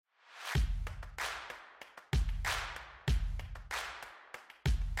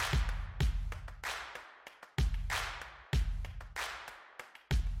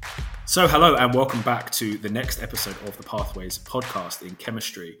So hello and welcome back to the next episode of the Pathways podcast in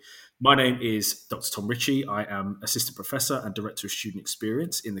chemistry. My name is Dr. Tom Ritchie. I am Assistant Professor and Director of Student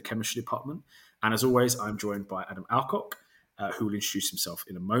Experience in the Chemistry Department. And as always, I'm joined by Adam Alcock, who will introduce himself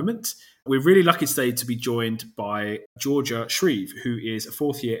in a moment. We're really lucky today to be joined by Georgia Shreve, who is a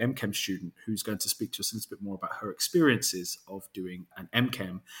fourth year MChem student who's going to speak to us a little bit more about her experiences of doing an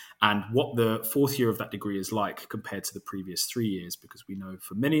MChem and what the fourth year of that degree is like compared to the previous 3 years, because we know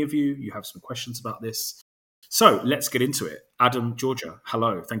for many of you, you have some questions about this. So let's get into it. Adam, Georgia,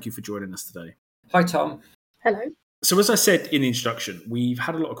 hello. Thank you for joining us today. Hi, Tom. Hello. So as I said in the introduction, we've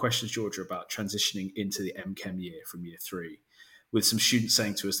had a lot of questions, Georgia, about transitioning into the MChem year from year 3, with some students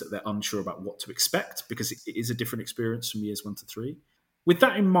saying to us that they're unsure about what to expect because it is a different experience from years 1 to 3. With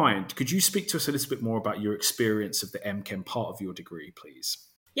that in mind, could you speak to us a little bit more about your experience of the MChem part of your degree, please?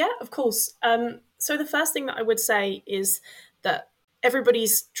 Yeah, of course. So the first thing that I would say is that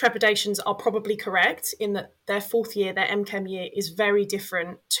everybody's trepidations are probably correct in that their fourth year, their MChem year, is very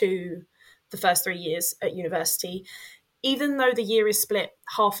different to the first 3 years at university. Even though the year is split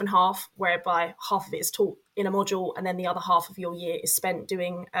half and half, whereby half of it is taught in a module and then the other half of your year is spent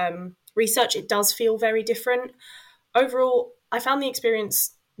doing research, it does feel very different. Overall, I found the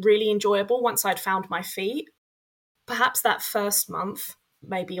experience really enjoyable once I'd found my feet. Perhaps that first month,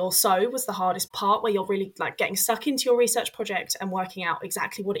 maybe or so, was the hardest part, where you're really like getting stuck into your research project and working out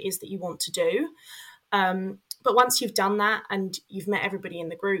exactly what it is that you want to do. But once you've done that and you've met everybody in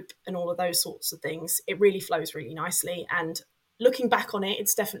the group and all of those sorts of things, it really flows really nicely. And looking back on it,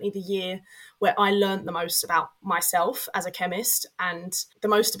 it's definitely the year where I learned the most about myself as a chemist and the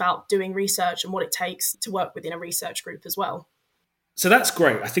most about doing research and what it takes to work within a research group as well. So that's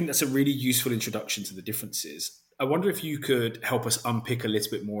great. I think that's a really useful introduction to the differences. I wonder if you could help us unpick a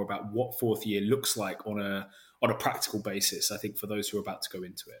little bit more about what fourth year looks like on a practical basis, I think, for those who are about to go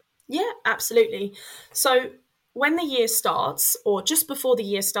into it. Yeah, absolutely. So when the year starts, or just before the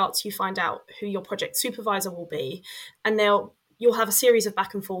year starts, you find out who your project supervisor will be, and you'll have a series of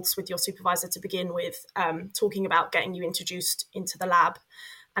back and forths with your supervisor to begin with, talking about getting you introduced into the lab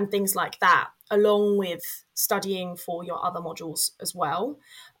and things like that, along with studying for your other modules as well.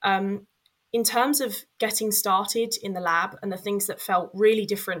 In terms of getting started in the lab and the things that felt really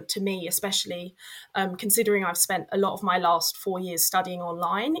different to me, especially considering I've spent a lot of my last 4 years studying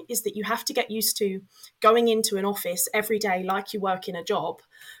online, is that you have to get used to going into an office every day like you work in a job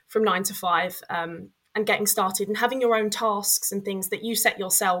from 9 to 5 and getting started and having your own tasks and things that you set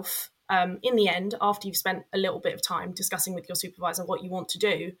yourself in the end after you've spent a little bit of time discussing with your supervisor what you want to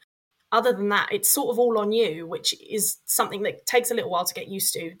do. Other than that, it's sort of all on you, which is something that takes a little while to get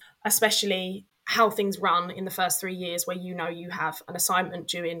used to, especially how things run in the first 3 years where you know you have an assignment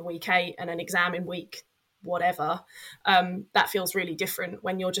due in week 8 and an exam in week whatever. That feels really different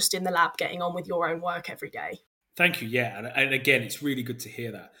when you're just in the lab getting on with your own work every day. Thank you. Yeah. And again, it's really good to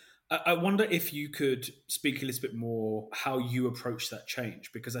hear that. I wonder if you could speak a little bit more how you approach that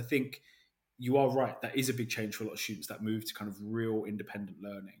change, because I think you are right. That is a big change for a lot of students that move to kind of real independent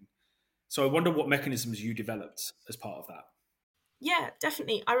learning. So I wonder what mechanisms you developed as part of that. Yeah,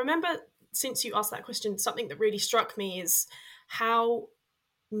 definitely. I remember, since you asked that question, something that really struck me is how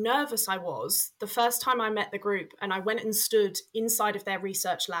nervous I was the first time I met the group and I went and stood inside of their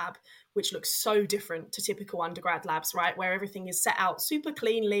research lab, which looks so different to typical undergrad labs, right? Where everything is set out super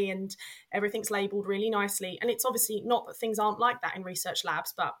cleanly and everything's labelled really nicely. And it's obviously not that things aren't like that in research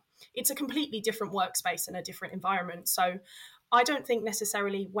labs, but it's a completely different workspace and a different environment. So I don't think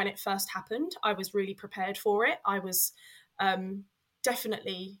necessarily when it first happened, I was really prepared for it. I was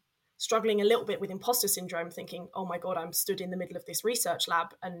definitely struggling a little bit with imposter syndrome, thinking, oh my God, I'm stood in the middle of this research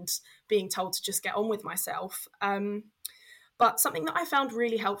lab and being told to just get on with myself. But something that I found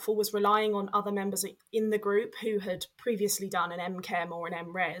really helpful was relying on other members in the group who had previously done an MChem or an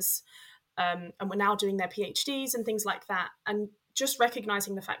MRes and were now doing their PhDs and things like that. And just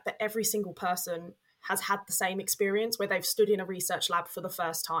recognizing the fact that every single person has had the same experience where they've stood in a research lab for the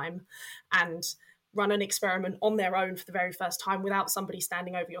first time and run an experiment on their own for the very first time without somebody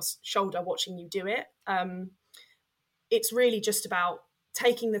standing over your shoulder watching you do it. It's really just about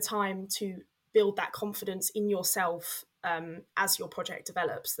taking the time to build that confidence in yourself as your project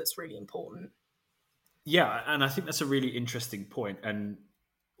develops. That's really important. Yeah, and I think that's a really interesting point. And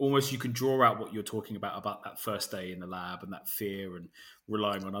almost you can draw out what you're talking about that first day in the lab and that fear and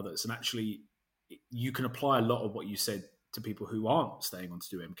relying on others. And actually, you can apply a lot of what you said to people who aren't staying on to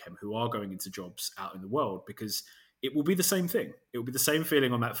do MChem, who are going into jobs out in the world, because it will be the same thing. It will be the same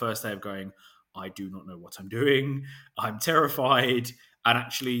feeling on that first day of going, I do not know what I'm doing. I'm terrified. And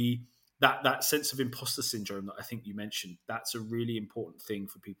actually that sense of imposter syndrome that I think you mentioned, that's a really important thing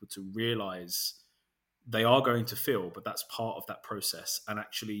for people to realize they are going to feel, but that's part of that process. And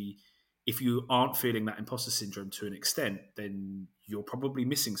actually, if you aren't feeling that imposter syndrome to an extent, then you're probably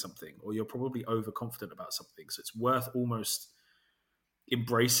missing something, or you're probably overconfident about something. So it's worth almost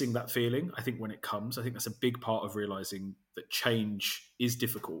embracing that feeling. I think when it comes, I think that's a big part of realizing that change is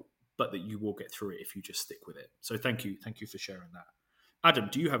difficult, but that you will get through it if you just stick with it. So thank you for sharing that. Adam,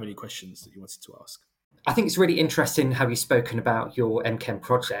 do you have any questions that you wanted to ask? I think it's really interesting how you've spoken about your MChem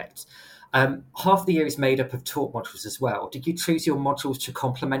project. Half the year is made up of taught modules as well. Did you choose your modules to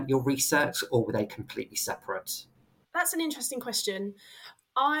complement your research, or were they completely separate? That's an interesting question.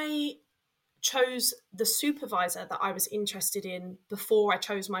 I chose the supervisor that I was interested in before I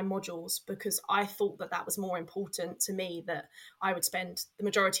chose my modules, because I thought that that was more important to me, that I would spend the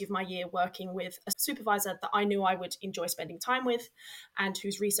majority of my year working with a supervisor that I knew I would enjoy spending time with and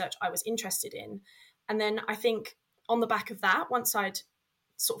whose research I was interested in. And then I think on the back of that, once I'd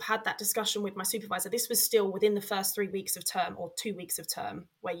sort of had that discussion with my supervisor, this was still within the first 3 weeks of term or 2 weeks of term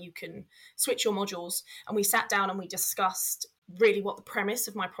where you can switch your modules. And we sat down and we discussed really what the premise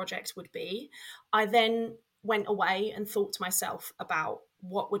of my project would be. I then went away and thought to myself about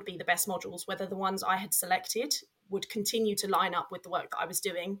what would be the best modules, whether the ones I had selected would continue to line up with the work that I was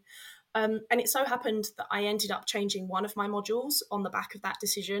doing. And it so happened that I ended up changing one of my modules on the back of that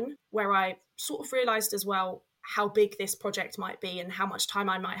decision, where I sort of realised as well how big this project might be and how much time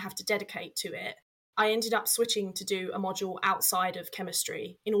I might have to dedicate to it. I ended up switching to do a module outside of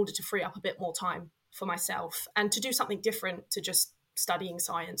chemistry in order to free up a bit more time for myself and to do something different to just studying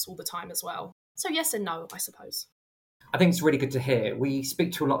science all the time as well. So yes and no, I suppose. I think it's really good to hear. We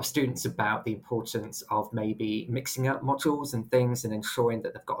speak to a lot of students about the importance of maybe mixing up modules and things and ensuring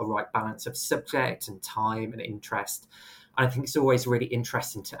that they've got a right balance of subject and time and interest. And I think it's always really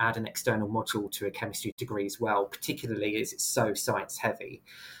interesting to add an external module to a chemistry degree as well, particularly as it's so science heavy.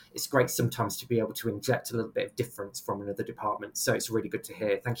 It's great sometimes to be able to inject a little bit of difference from another department. So it's really good to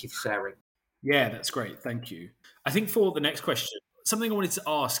hear. Thank you for sharing. Yeah, that's great. Thank you. I think for the next question, something I wanted to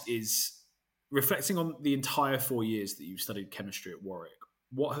ask is, reflecting on the entire 4 years that you've studied chemistry at Warwick,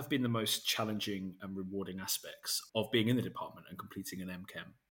 what have been the most challenging and rewarding aspects of being in the department and completing an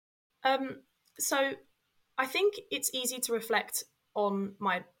MChem? So I think it's easy to reflect on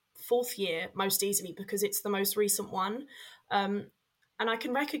my 4th year most easily because it's the most recent one. And I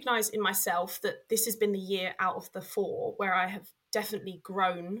can recognise in myself that this has been the year out of the 4 where I have definitely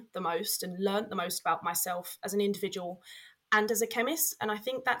grown the most and learnt the most about myself as an individual and as a chemist. And I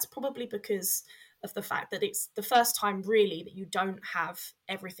think that's probably because of the fact that it's the first time really that you don't have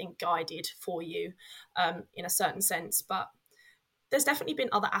everything guided for you in a certain sense. But there's definitely been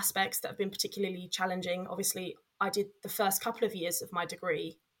other aspects that have been particularly challenging. Obviously, I did the first couple of years of my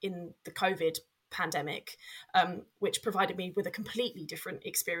degree in the COVID pandemic, which provided me with a completely different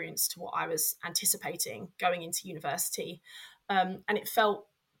experience to what I was anticipating going into university. And it felt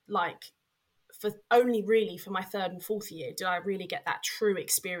like for only really for my 3rd and 4th year did I really get that true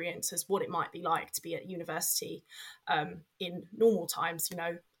experience as what it might be like to be at university in normal times,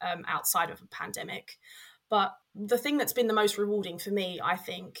 outside of a pandemic. But the thing that's been the most rewarding for me, I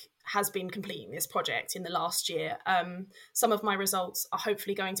think, has been completing this project in the last year. Some of my results are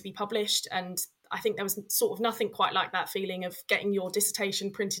hopefully going to be published, and I think there was sort of nothing quite like that feeling of getting your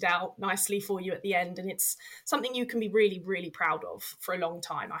dissertation printed out nicely for you at the end. And it's something you can be really, really proud of for a long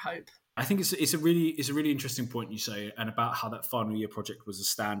time, I hope. I think it's a really interesting point you say, and about how that final year project was a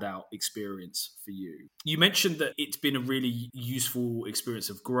standout experience for you. You mentioned that it's been a really useful experience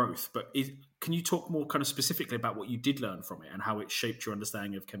of growth, but can you talk more kind of specifically about what you did learn from it and how it shaped your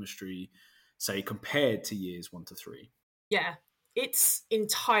understanding of chemistry, say, compared to years 1 to 3? Yeah, it's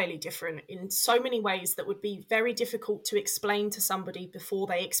entirely different in so many ways that would be very difficult to explain to somebody before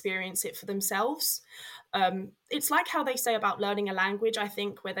they experience it for themselves. It's like how they say about learning a language, I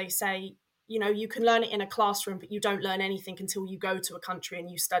think, where they say, you can learn it in a classroom, but you don't learn anything until you go to a country and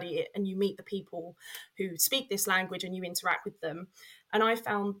you study it and you meet the people who speak this language and you interact with them. And I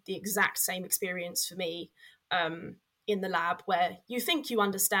found the exact same experience for me in the lab, where you think you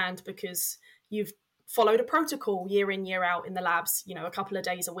understand because you've followed a protocol year in, year out in the labs, a couple of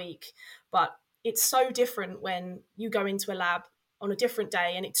days a week. But it's so different when you go into a lab on a different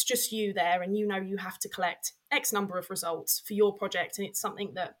day and it's just you there and you have to collect X number of results for your project. And it's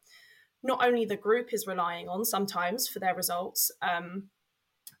something that not only the group is relying on sometimes for their results,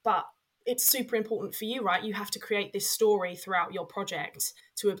 but it's super important for you, right? You have to create this story throughout your project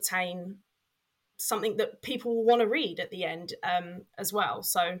to obtain something that people will want to read at the end as well.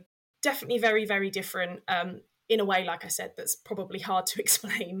 So definitely very, very different in a way, like I said, that's probably hard to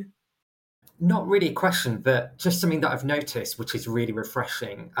explain. Not really a question, but just something that I've noticed, which is really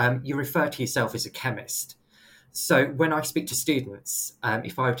refreshing. You refer to yourself as a chemist. So when I speak to students,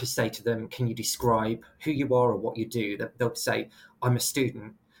 if I were to say to them, can you describe who you are or what you do, they'll say, I'm a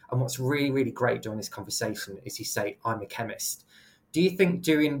student. And what's really, really great during this conversation is you say, I'm a chemist. Do you think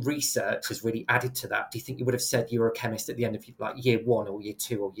doing research has really added to that? Do you think you would have said you were a chemist at the end of like year 1 or year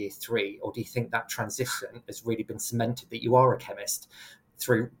 2 or year 3? Or do you think that transition has really been cemented that you are a chemist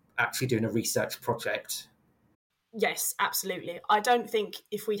through actually doing a research project? Yes, absolutely. I don't think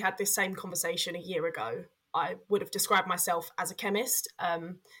if we'd had this same conversation a year ago, I would have described myself as a chemist.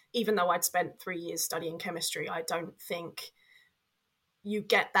 Even though I'd spent 3 years studying chemistry, I don't think you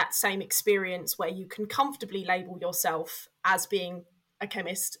get that same experience where you can comfortably label yourself as being a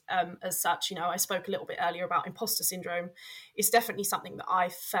chemist as such. You know, I spoke a little bit earlier about imposter syndrome. It's definitely something that I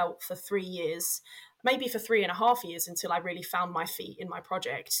felt for 3 years, maybe for 3.5 years, until I really found my feet in my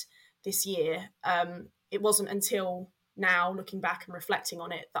project this year. It wasn't until now, looking back and reflecting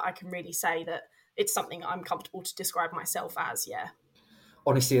on it, that I can really say that it's something I'm comfortable to describe myself as, yeah.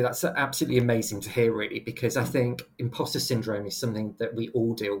 Honestly, that's absolutely amazing to hear, really, because I think imposter syndrome is something that we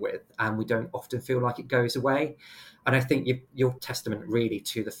all deal with and we don't often feel like it goes away. And I think you're testament really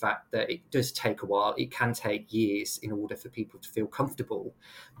to the fact that it does take a while. It can take years in order for people to feel comfortable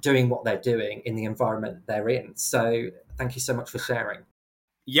doing what they're doing in the environment they're in. So thank you so much for sharing.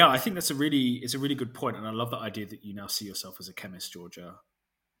 Yeah, I think it's a really good point, and I love the idea that you now see yourself as a chemist, Georgia.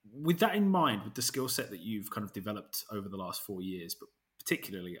 With that in mind, with the skill set that you've kind of developed over the last 4 years, but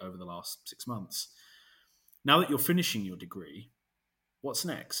particularly over the last 6 months, now that you're finishing your degree, what's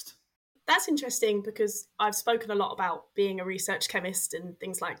next? That's interesting because I've spoken a lot about being a research chemist and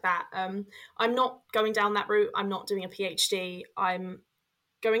things like that. I'm not going down that route. I'm not doing a PhD. I'm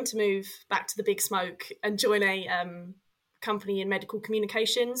going to move back to the big smoke and join a company in medical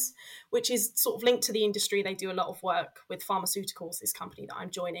communications, which is sort of linked to the industry. They do a lot of work with pharmaceuticals, this company that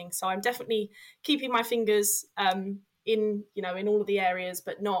I'm joining. So I'm definitely keeping my fingers in all of the areas,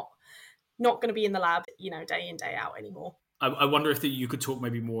 but not going to be in the lab, day in, day out anymore. I wonder if you could talk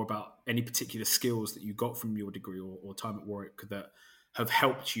maybe more about any particular skills that you got from your degree or time at Warwick that have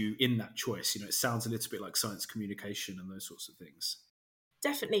helped you in that choice. It sounds a little bit like science communication and those sorts of things.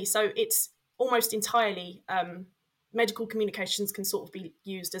 Definitely. So it's almost entirely medical communications can sort of be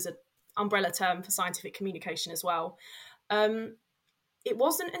used as an umbrella term for scientific communication as well. It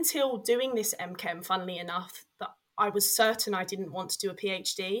wasn't until doing this MChem, funnily enough, that I was certain I didn't want to do a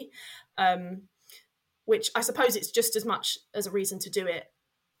PhD, which I suppose it's just as much as a reason to do it,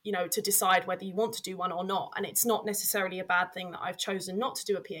 to decide whether you want to do one or not. And it's not necessarily a bad thing that I've chosen not to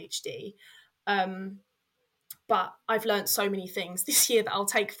do a PhD. But I've learned so many things this year that I'll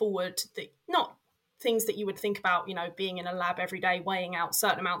take forward, that not things that you would think about, being in a lab every day, weighing out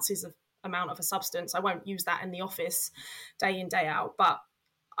certain amount of a substance. I won't use that in the office day in, day out, but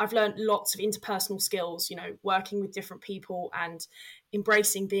I've learned lots of interpersonal skills, working with different people and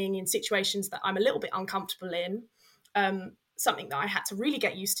embracing being in situations that I'm a little bit uncomfortable in. Something that I had to really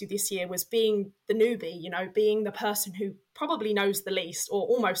get used to this year was being the newbie, being the person who probably knows the least, or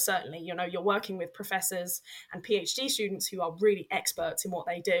almost certainly, you're working with professors and PhD students who are really experts in what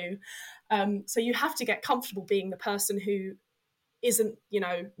they do. So you have to get comfortable being the person who isn't,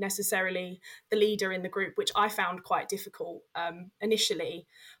 necessarily the leader in the group, which I found quite difficult initially.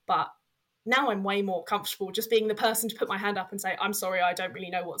 But now I'm way more comfortable just being the person to put my hand up and say, I'm sorry, I don't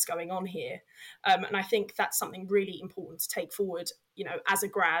really know what's going on here. And I think that's something really important to take forward, as a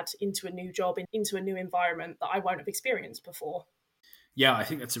grad into a new job, into a new environment that I won't have experienced before. Yeah, I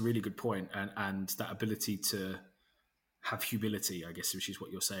think that's a really good point. And that ability to have humility, I guess, which is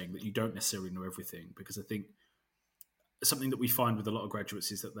what you're saying, that you don't necessarily know everything. Because I think something that we find with a lot of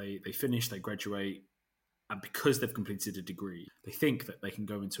graduates is that they finish, they graduate, and because they've completed a degree, they think that they can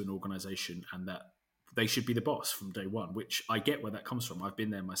go into an organization and that they should be the boss from day one, which I get where that comes from. I've been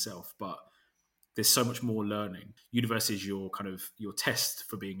there myself, but there's so much more learning. University is your test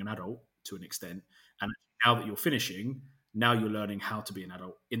for being an adult to an extent. And now that you're finishing, now you're learning how to be an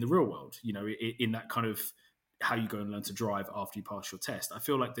adult in the real world, in that kind of how you go and learn to drive after you pass your test. I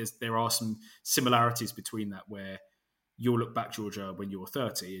feel like there are some similarities between that, where you'll look back, Georgia, when you're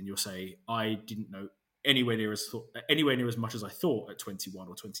 30 and you'll say, I didn't know anywhere near as much as I thought at 21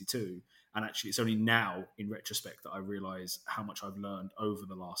 or 22. And actually, it's only now, in retrospect, that I realise how much I've learned over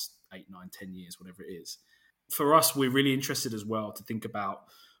the last 8, 9, 10 years, whatever it is. For us, we're really interested as well to think about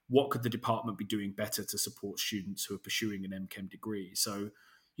what could the department be doing better to support students who are pursuing an MChem degree. So,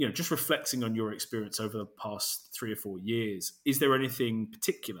 just reflecting on your experience over the past 3 or 4 years, is there anything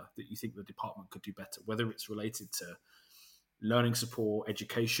particular that you think the department could do better, whether it's related to learning support,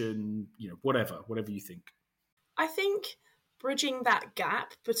 education, whatever you think? I think bridging that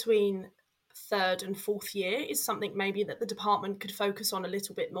gap between third and fourth year is something maybe that the department could focus on a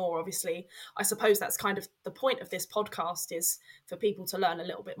little bit more. Obviously, I suppose that's kind of the point of this podcast, is for people to learn a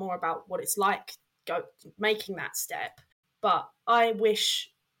little bit more about what it's like making that step. But I wish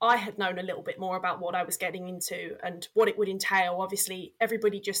I had known a little bit more about what I was getting into and what it would entail. Obviously,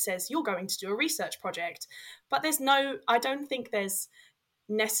 everybody just says you're going to do a research project, but I don't think there's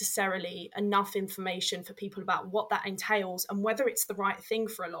necessarily enough information for people about what that entails and whether it's the right thing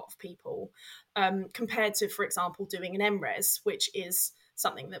for a lot of people, compared to, for example, doing an MRes, which is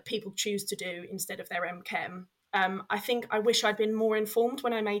something that people choose to do instead of their MChem. I think I wish I'd been more informed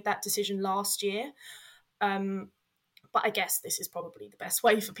when I made that decision last year. But I guess this is probably the best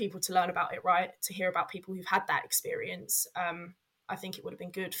way for people to learn about it, right? To hear about people who've had that experience. I think it would have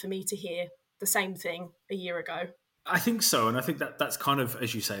been good for me to hear the same thing a year ago. I think so. And I think that's kind of,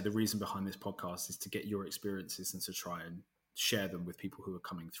 as you say, the reason behind this podcast is to get your experiences and to try and share them with people who are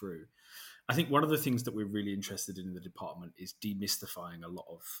coming through. I think one of the things that we're really interested in the department is demystifying a lot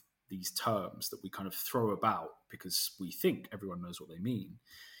of these terms that we kind of throw about because we think everyone knows what they mean.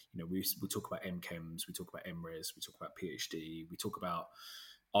 We talk about MChems, we talk about MRes, we talk about PhD, we talk about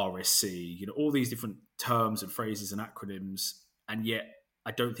RSC, all these different terms and phrases and acronyms. And yet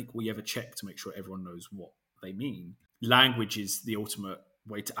I don't think we ever check to make sure everyone knows what they mean. Language is the ultimate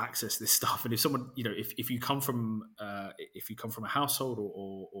way to access this stuff. And if someone, if you come from a household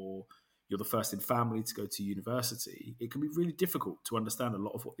or you're the first in family to go to university, it can be really difficult to understand a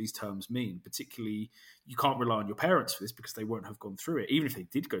lot of what these terms mean. Particularly, you can't rely on your parents for this because they won't have gone through it. Even if they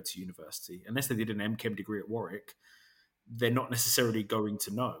did go to university, unless they did an MChem degree at Warwick, they're not necessarily going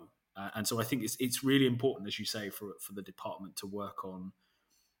to know. And so I think it's really important, as you say, for the department to work on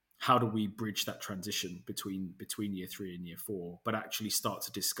how do we bridge that transition between year 3 and year 4, but actually start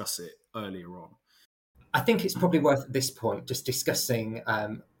to discuss it earlier on. I think it's probably worth at this point just discussing,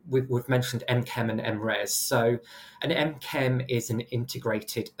 we've mentioned MChem and MRes. So an MChem is an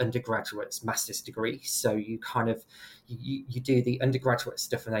integrated undergraduate's master's degree. So you kind of, you do the undergraduate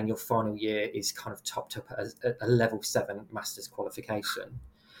stuff and then your final year is kind of topped up as a level 7 master's qualification.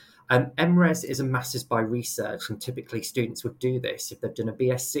 MRes is a master's by research, and typically students would do this if they've done a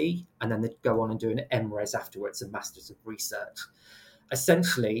BSc, and then they'd go on and do an MRes afterwards, a master's of research.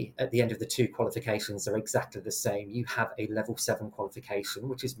 Essentially, at the end of the two qualifications, they're exactly the same. You have a level 7 qualification,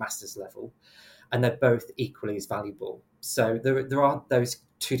 which is master's level, and they're both equally as valuable. So there are those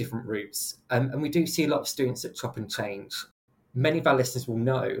two different routes. And we do see a lot of students that chop and change. Many of our listeners will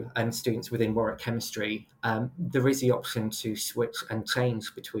know, and students within Warwick Chemistry, there is the option to switch and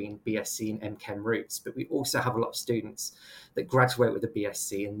change between BSc and MChem routes, but we also have a lot of students that graduate with a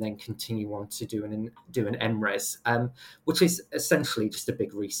BSc and then continue on to do an MRes, which is essentially just a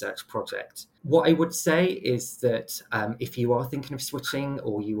big research project. What I would say is that if you are thinking of switching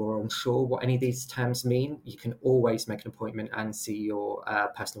or you are unsure what any of these terms mean, you can always make an appointment and see your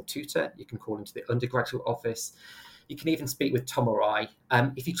personal tutor. You can call into the undergraduate office. You can even speak with Tom or I.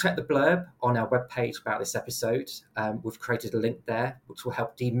 If you check the blurb on our webpage about this episode, we've created a link there which will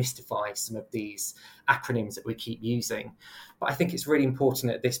help demystify some of these acronyms that we keep using. But I think it's really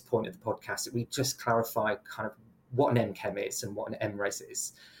important at this point of the podcast that we just clarify kind of what an MChem is and what an MRes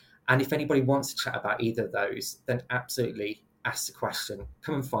is. And if anybody wants to chat about either of those, then absolutely ask the question.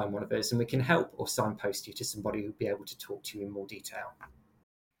 Come and find one of us and we can help or signpost you to somebody who'll be able to talk to you in more detail.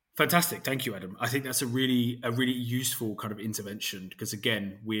 Fantastic. Thank you, Adam. I think that's a really useful kind of intervention because,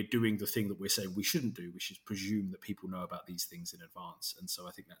 again, we're doing the thing that we're saying we shouldn't do, which is presume that people know about these things in advance. And so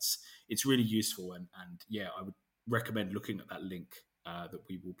I think it's really useful. And yeah, I would recommend looking at that link that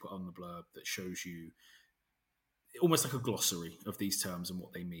we will put on the blurb that shows you almost like a glossary of these terms and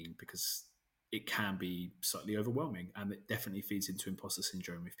what they mean, because it can be slightly overwhelming and it definitely feeds into imposter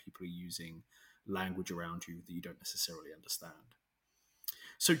syndrome if people are using language around you that you don't necessarily understand.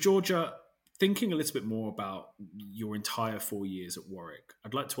 So, Georgia, thinking a little bit more about your entire 4 years at Warwick,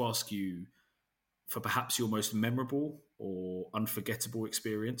 I'd like to ask you for perhaps your most memorable or unforgettable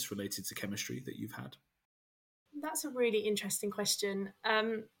experience related to chemistry that you've had. That's a really interesting question.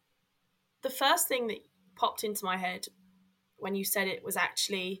 The first thing that popped into my head when you said it was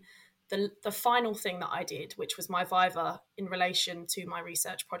actually the final thing that I did, which was my Viva in relation to my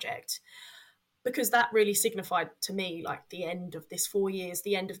research project. Because that really signified to me like the end of this 4 years,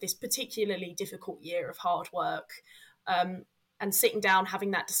 the end of this particularly difficult year of hard work, and sitting down, having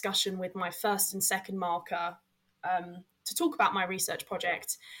that discussion with my first and second marker to talk about my research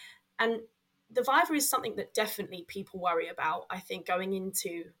project. And the Viva is something that definitely people worry about, I think, going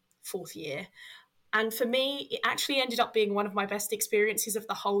into 4th year. And for me, it actually ended up being one of my best experiences of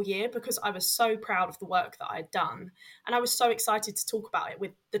the whole year because I was so proud of the work that I had done. And I was so excited to talk about it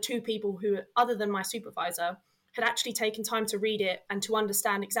with the two people who, other than my supervisor, had actually taken time to read it and to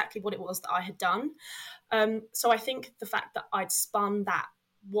understand exactly what it was that I had done. So I think the fact that I'd spun that,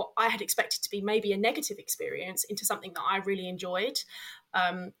 what I had expected to be maybe a negative experience, into something that I really enjoyed,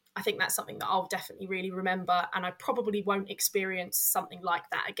 I think that's something that I'll definitely really remember, and I probably won't experience something like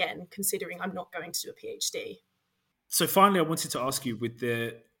that again, considering I'm not going to do a PhD. So finally, I wanted to ask you, with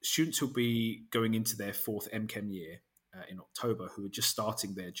the students who'll be going into their fourth MChem year in October, who are just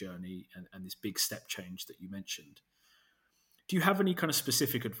starting their journey and this big step change that you mentioned, do you have any kind of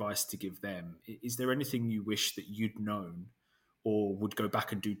specific advice to give them? Is there anything you wish that you'd known or would go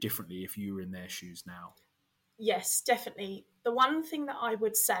back and do differently if you were in their shoes now? Yes, definitely. The one thing that I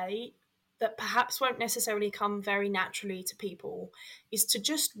would say that perhaps won't necessarily come very naturally to people is to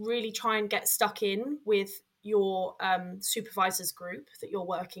just really try and get stuck in with your supervisors group that you're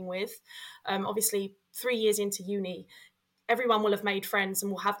working with. Obviously, 3 years into uni, everyone will have made friends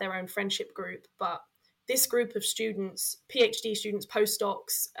and will have their own friendship group, but this group of students, PhD students,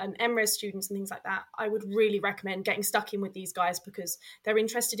 postdocs, and MRes students and things like that, I would really recommend getting stuck in with these guys because they're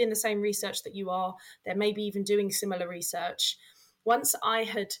interested in the same research that you are. They're maybe even doing similar research. Once I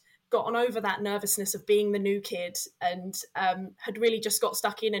had gotten over that nervousness of being the new kid and had really just got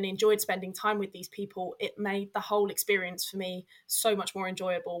stuck in and enjoyed spending time with these people, it made the whole experience for me so much more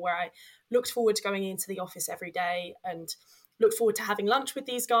enjoyable, where I looked forward to going into the office every day and look forward to having lunch with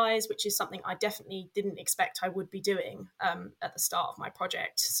these guys, which is something I definitely didn't expect I would be doing at the start of my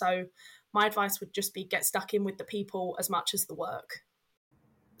project. So my advice would just be get stuck in with the people as much as the work.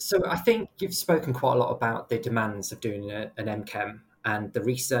 So I think you've spoken quite a lot about the demands of doing an MChem and the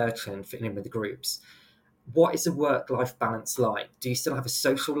research and fitting in with the groups. What is the work-life balance like? Do you still have a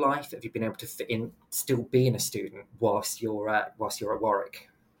social life? Have you been able to fit in, still being a student whilst you're at Warwick?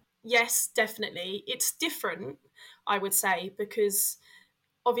 Yes, definitely. It's different, I would say, because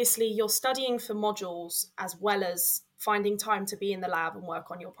obviously you're studying for modules as well as finding time to be in the lab and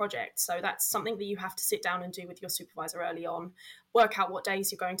work on your project. So that's something that you have to sit down and do with your supervisor early on, work out what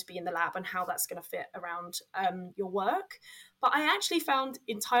days you're going to be in the lab and how that's going to fit around your work. But I actually found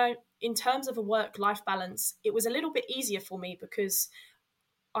in terms of a work-life balance, it was a little bit easier for me because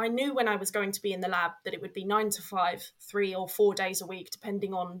I knew when I was going to be in the lab that it would be 9 to 5, 3 or 4 days a week,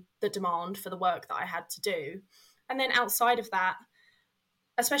 depending on the demand for the work that I had to do. And then outside of that,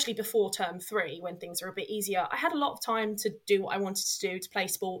 especially before term 3, when things are a bit easier, I had a lot of time to do what I wanted to do, to play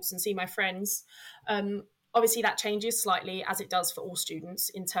sports and see my friends. Obviously, that changes slightly, as it does for all students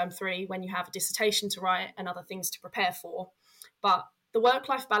in term 3, when you have a dissertation to write and other things to prepare for. But the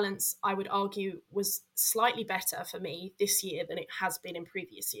work-life balance, I would argue, was slightly better for me this year than it has been in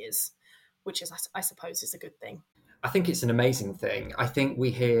previous years, which is, I suppose, is a good thing. I think it's an amazing thing. I think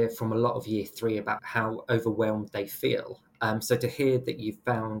we hear from a lot of year 3 about how overwhelmed they feel. So to hear that you've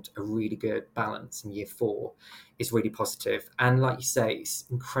found a really good balance in year 4 is really positive. And like you say, it's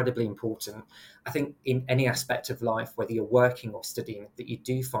incredibly important. I think in any aspect of life, whether you're working or studying, that you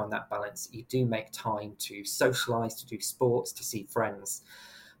do find that balance. You do make time to socialise, to do sports, to see friends,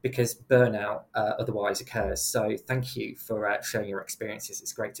 because burnout otherwise occurs. So thank you for sharing your experiences.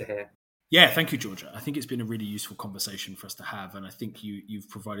 It's great to hear. Yeah, thank you, Georgia. I think it's been a really useful conversation for us to have, and I think you've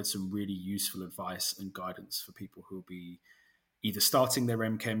provided some really useful advice and guidance for people who will be either starting their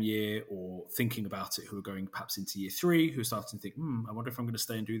MChem year or thinking about it, who are going perhaps into year 3, who are starting to think, I wonder if I'm going to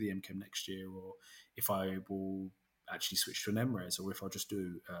stay and do the MChem next year, or if I will actually switch to an MRes, or if I'll just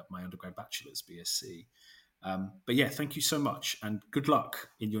do my undergrad bachelor's, BSc. But yeah, thank you so much, and good luck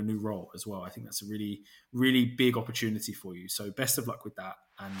in your new role as well. I think that's a really, really big opportunity for you. So best of luck with that,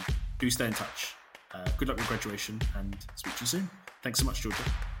 and do stay in touch. Good luck with graduation, and speak to you soon. Thanks so much, Georgia.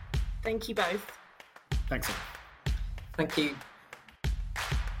 Thank you both. Thanks. Thank you.